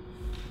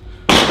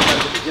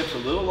 Get the dips a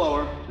little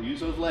lower, so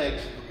use those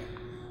legs.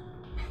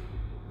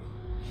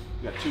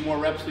 You got 2 more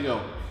reps to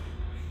go.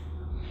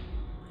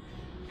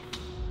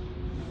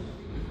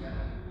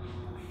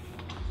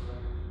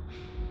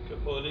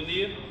 Good, pull it into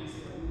you.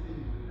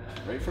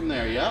 Right from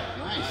there, yep.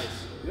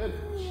 Nice. Good.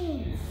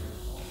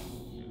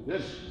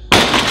 Good.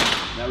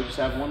 Now we just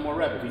have 1 more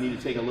rep. If you need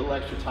to take a little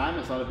extra time,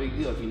 it's not a big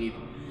deal. If you need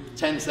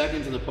 10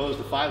 seconds as opposed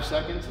to 5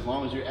 seconds, as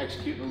long as you're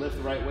executing the lift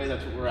the right way,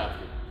 that's what we're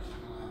after.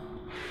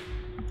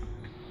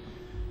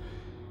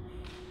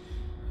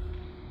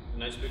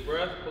 Nice big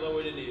breath, pull that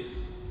weight into you.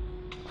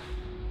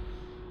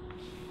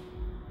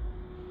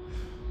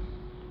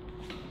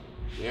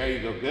 There you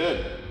go,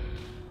 good.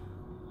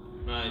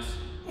 Nice.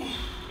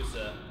 Good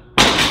set.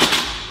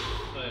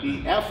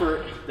 The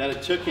effort that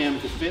it took him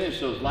to finish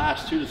those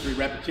last 2 to 3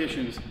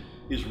 repetitions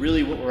is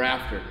really what we're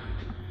after.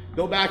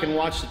 Go back and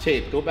watch the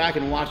tape. Go back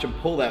and watch him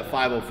pull that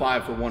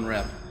 505 for 1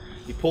 rep.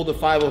 He pulled the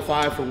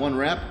 505 for 1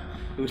 rep.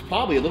 It was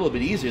probably a little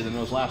bit easier than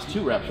those last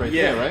 2 reps right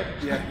there, right?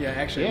 Yeah,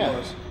 actually it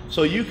was.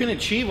 So you can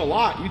achieve a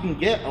lot. You can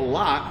get a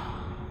lot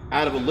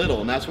out of a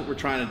little, and that's what we're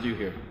trying to do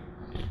here.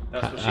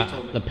 That's what she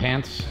told me. The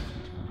pants.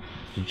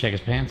 Did you check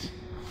his pants?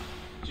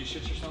 Did you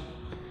shit yourself?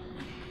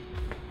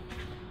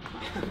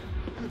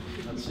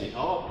 Let's see.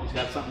 Oh, he's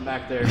got something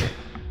back there.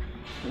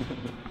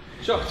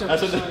 That's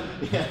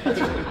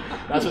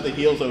That's what the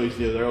heels always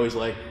do. They're always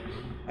like,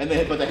 but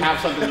they have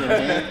something in their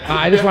hand.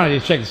 I just wanted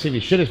to check to see if he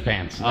shit his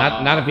pants.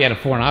 Not if he had a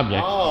foreign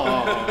object.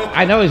 Oh.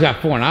 I know he's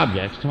got foreign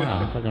objects. Come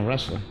on, fucking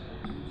wrestler.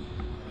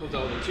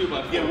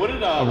 Yeah, what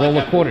did a roll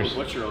of quarters.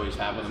 What you always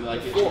have with them?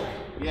 Like Fork.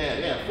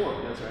 Yeah, fork.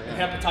 That's right.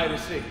 Yeah. Hepatitis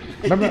C.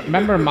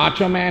 Remember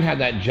Macho Man had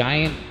that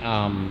giant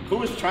Who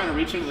was trying to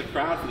reach into the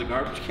crowd for the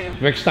garbage can?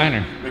 Rick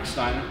Steiner. Rick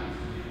Steiner.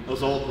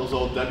 Those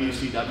old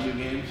WCW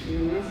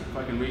games.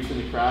 Fucking reach in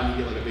the crowd and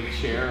you get like a big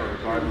chair or a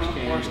garbage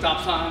can. Or a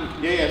stop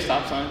sign. Yeah,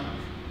 stop sign.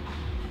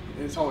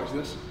 And it's always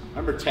this.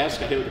 Remember Tess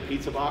got hit with a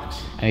pizza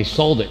box? And he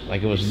sold it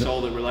like it was. He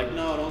sold it. We're like,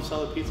 no, don't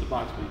sell the pizza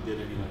box, but he did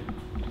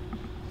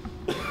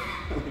anyway.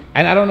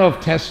 And I don't know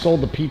if Tess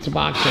sold the pizza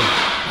box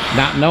or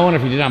not knowing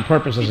if he did it on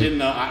purpose. He didn't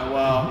know.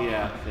 Well,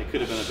 yeah, it could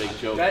have been a big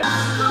joke.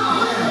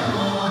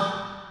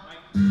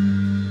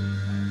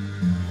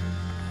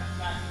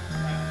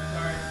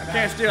 I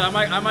can't steal.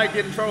 I might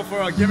get in trouble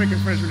for a gimmick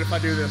infringement if I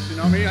do this. You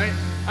know what I mean?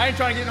 I ain't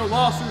trying to get no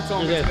lawsuits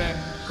on me today.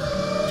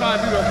 I'm trying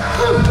to do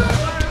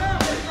the.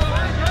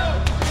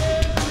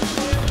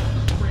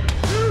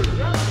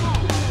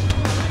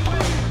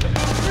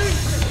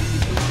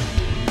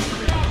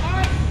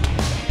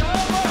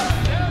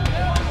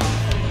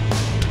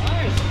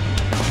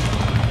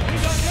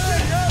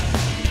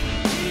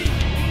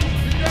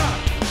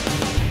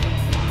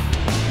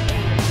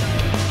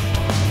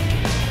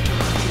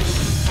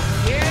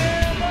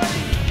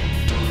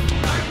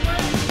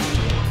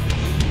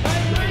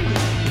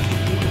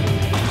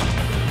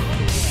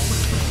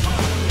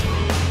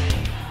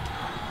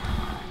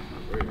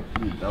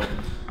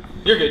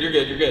 You're good, you're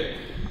good, you're good.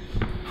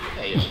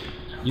 Hey,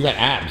 You got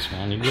abs,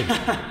 man. You're good.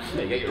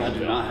 yeah, you got your I own do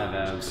job. not have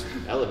abs.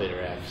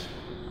 Elevator abs.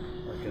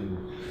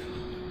 Fucking.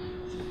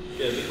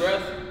 Good, big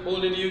breath. Pull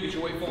it into you, get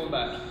your weight falling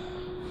back.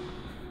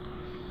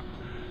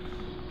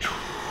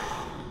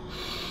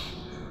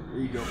 There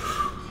you go.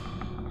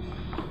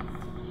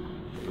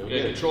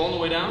 Good, control on the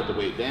way down. Put the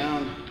weight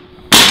down.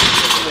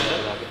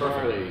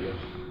 Perfect. There you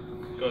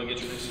go. Go and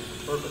get your next.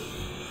 Perfect.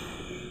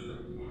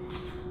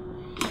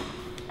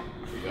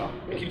 There you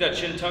go. Keep that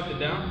chin tucked and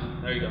down.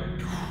 There you go.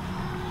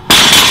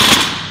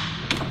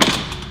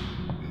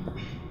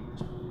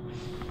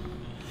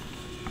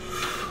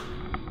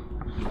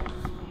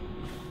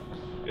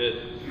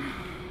 Good.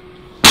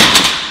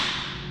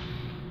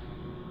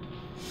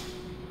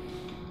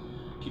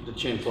 Keep the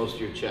chin close to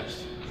your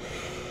chest.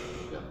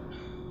 Yep.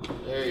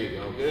 There you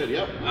go. Good.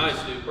 Yep.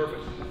 Nice, dude.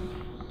 Perfect.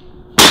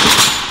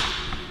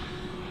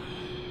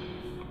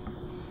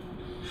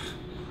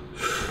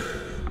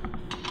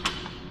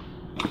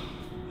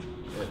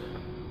 Good.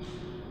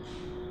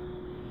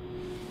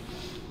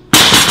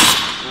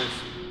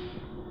 Nice.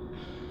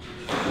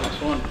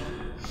 Last one.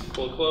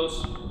 Pull it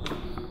close.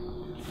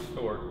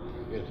 Good work.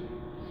 Good.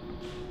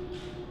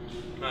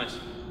 Nice.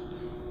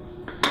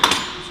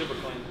 Super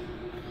clean.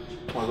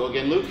 Want to go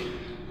again, Luke?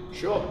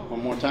 Sure.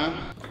 One more time.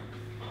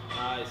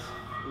 Nice.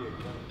 Go,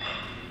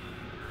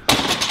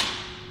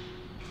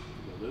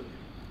 Luke.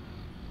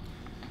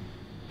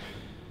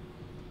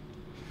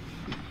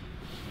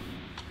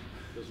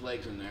 Those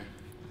legs in there.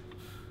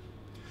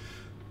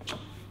 There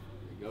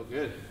you go.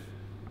 Good.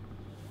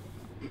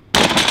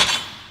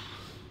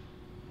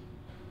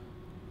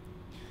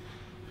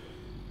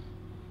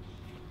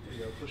 There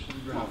you go. Push the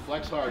Come on, ground.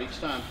 flex hard each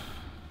time.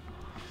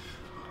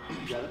 You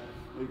got it?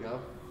 There you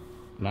go.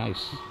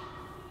 Nice.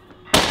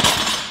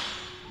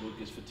 Luke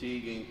is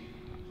fatiguing.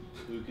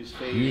 Luke is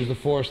fading. Use the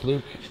force,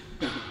 Luke.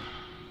 Man,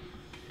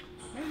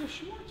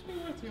 she wants me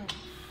with you.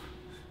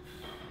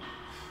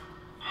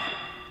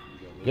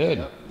 Good.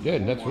 Yep.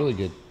 Good. One That's more. really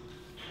good.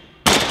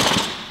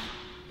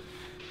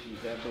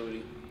 Use that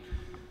booty.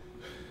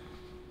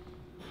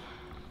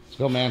 Let's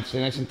go, man. Stay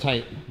nice and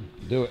tight.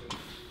 Do it.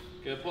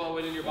 Good. Pull that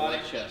weight in your Pull body.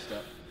 that chest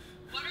up.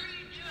 What are you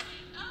doing?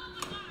 Oh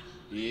my gosh.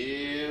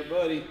 Yeah,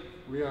 buddy.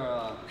 We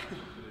are.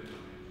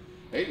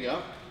 There you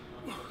go.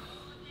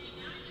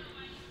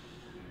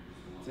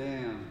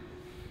 Damn.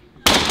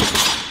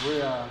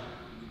 We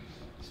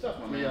Stuff,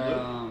 my we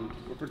man. Luke.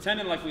 We're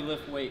pretending like we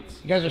lift weights.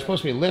 You guys are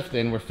supposed to be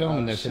lifting. We're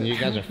filming this, and you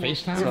guys are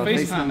FaceTime. We're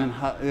FaceTiming.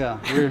 FaceTiming. Yeah,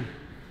 we're.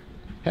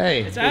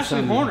 Hey. It's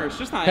Ashley Horner. It's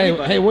just not Hey,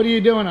 anybody. hey, what are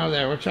you doing out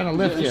there? We're trying to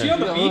lift Is she you. on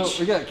the we got beach?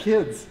 we got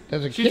kids.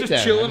 There's a She's kid just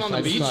there. chilling on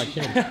I the just saw a beach.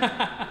 kid.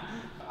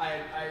 I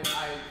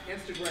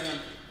Instagrammed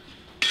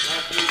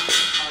last week.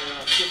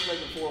 I skipped leg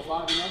at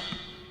 405, you know? I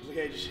was like,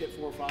 hey, just hit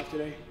 405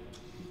 today.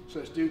 So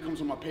this dude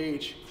comes on my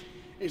page.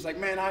 He's like,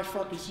 man, I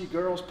fucking see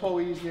girls pull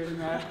easier than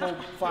that, pull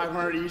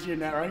 500 easier than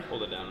that, right?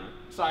 Hold it down, right?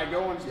 So I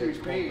go on this dude's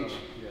page,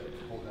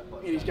 Hold that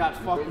button. and he's got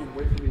fucking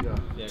Wait for me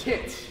to.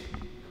 tits.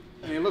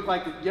 And they look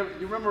like, you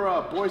remember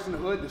Boys in the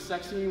Hood, the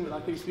sex scene with I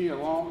think Steve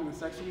Long in the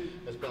sex scene?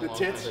 It's been a The long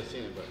tits? time I've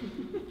seen it,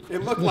 but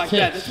It looked The like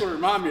that. tits. That's what it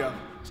reminded me of.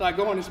 So I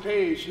go on his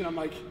page and I'm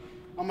like,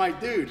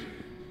 dude,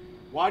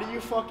 why do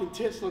your fucking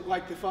tits look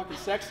like the fucking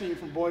sex scene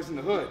from Boys in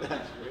the Hood?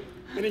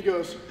 And he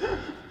goes,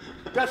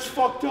 that's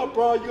fucked up,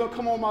 bro. You gonna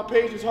come on my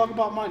page and talk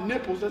about my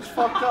nipples? That's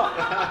fucked up.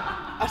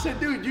 I said,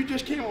 dude, you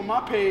just came on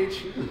my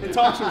page and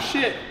talked some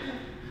shit.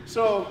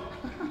 So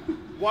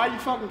why you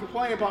fucking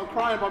complaining about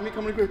crying about me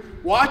coming to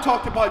well, I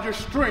talked about your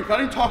strength. I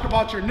didn't talk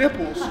about your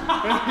nipples.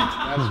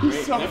 that's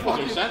great. So Nipples are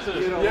fucking-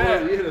 sensitive.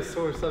 Yeah. You hit a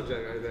sore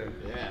subject right there.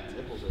 Yeah,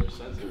 nipples are a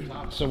sensitive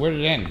topic. So where did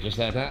it end? Just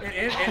like that?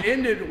 It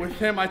ended with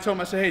him. I told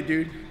him, I said, hey,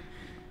 dude,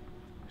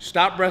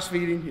 stop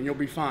breastfeeding and you'll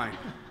be fine.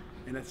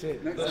 and that's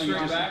it. Next time you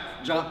just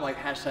drop like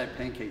hashtag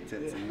pancake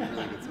tits and you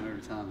really get some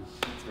every time.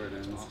 That's where it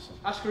ends. Awesome.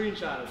 I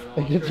screenshotted it all.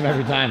 Like gets them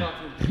every time.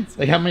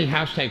 Like how many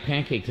hashtag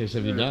pancake tips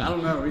have you done? I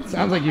don't know.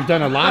 Sounds like you've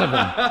done a lot of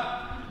them.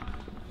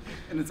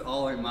 And it's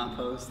all like my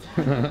post.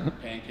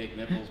 Pancake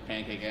nipples,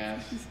 pancake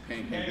ass,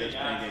 pancake this,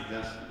 pancake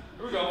this.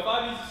 Here we go,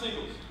 5 easy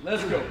singles.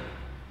 Let's go.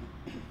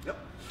 Yep.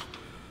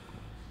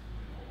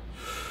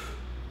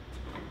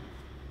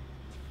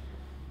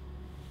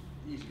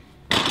 Easy.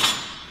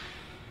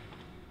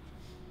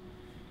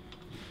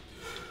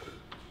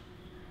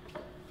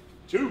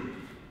 2.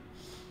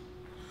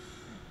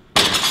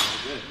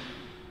 Good.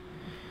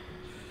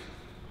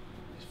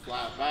 Just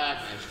flat back,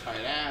 nice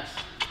tight ass.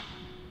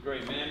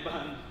 Great man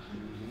bun.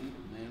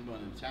 Man bun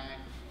intact.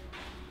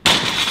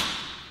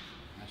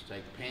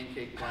 Hashtag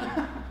pancake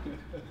bun.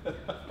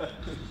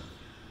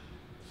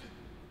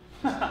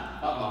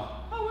 Uh-oh.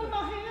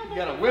 You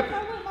gotta whip it.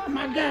 Oh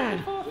my God.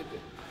 Whip it.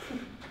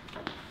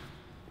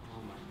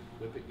 Oh my,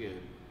 whip it good.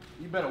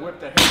 You better whip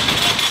that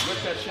hair.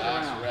 Whip that shit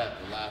Last around. rep,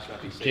 the last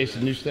rep he saved.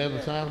 Jason Newstead, the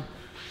title?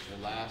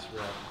 The last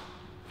rep.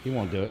 He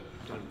won't do it.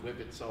 Gonna whip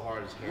it so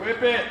hard his hair.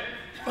 Whip it.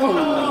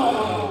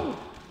 Oh.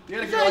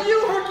 Is that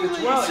you, Hercules?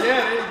 Well,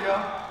 yeah, there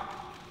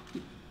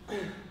you go.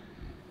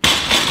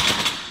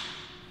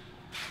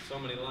 So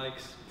many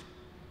likes.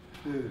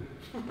 Dude.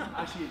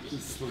 I see it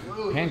just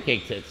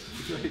Pancake tits.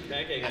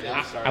 Pancake.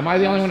 Am I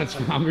the only one that's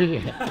hungry?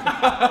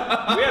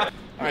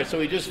 All right, so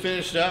we just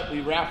finished up.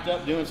 We wrapped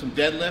up doing some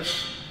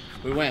deadlifts.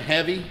 We went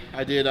heavy.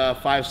 I did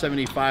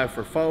 575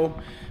 for foe.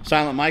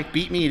 Silent Mike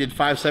beat me. He did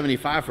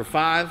 575 for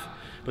 5.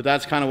 But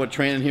that's kind of what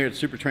training here at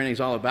Super Training is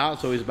all about.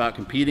 It's always about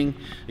competing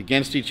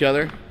against each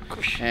other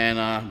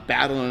and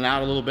battling it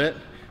out a little bit.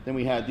 Then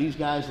we had these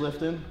guys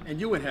lifting. And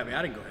you went heavy.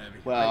 I didn't go heavy.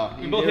 Well,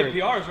 You both hit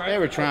PRs, right? they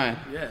were trying.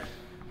 Yeah.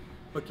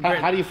 But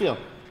How do you feel?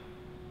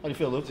 How do you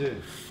feel, Luke?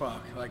 Dude.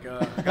 fuck. Like,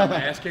 I got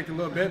my ass kicked a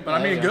little bit. But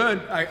I mean,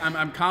 good.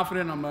 I'm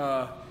confident. I'm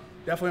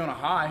definitely on a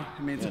high.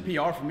 I mean, it's a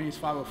PR for me. It's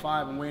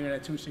 505. I'm weighing it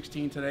at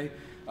 216 today.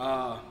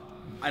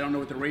 I don't know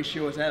what the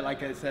ratio is at.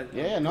 Like I said,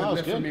 Yeah, no, good it's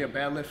lift good. for me, a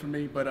bad lift for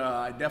me. But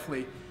I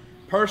definitely,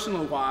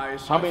 personal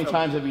wise. How many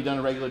times have you done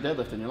a regular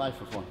deadlift in your life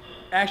before?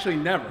 Actually,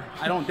 never.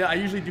 I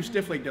usually do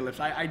stiff leg deadlifts.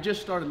 I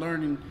just started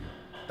learning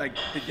like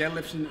the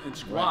deadlifts and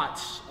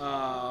squats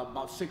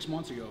about 6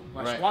 months ago.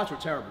 My Right. squats were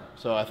terrible.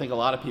 So I think a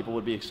lot of people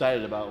would be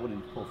excited about, what did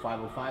you pull,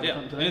 505 or Yeah.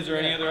 something And today? is there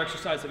any other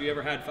exercise? Have you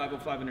ever had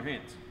 505 in your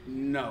hands?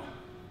 No.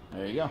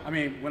 There you go. I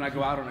mean, when I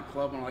go out on a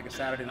club on like a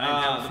Saturday night, Ah,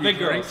 and have a the few big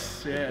girls.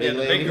 drinks, yeah. Yeah, the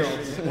big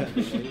ladies.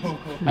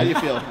 girls. How do you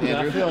feel, I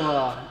Andrew?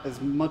 feel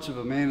as much of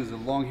a man as a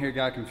long-haired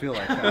guy can feel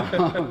like.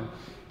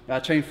 I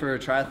train for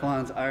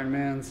triathlons,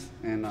 Ironmans,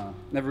 and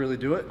never really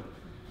do it.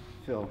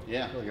 Feel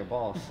like a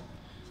boss.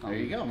 There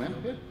you go, man.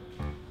 Good.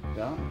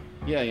 Yeah.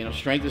 Yeah, you know,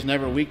 strength is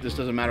never weak. This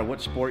doesn't matter what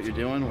sport you're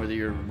doing, whether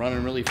you're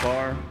running really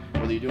far,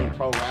 whether you're doing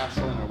pro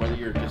wrestling, or whether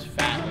you're just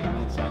fat like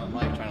me and Silent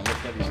Mike trying to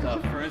lift heavy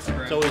stuff. For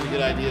Instagram. It's always a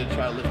good idea to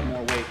try to lift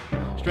more weight.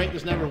 Strength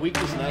is never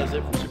weakness, and that is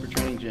it from Super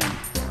Training Gym.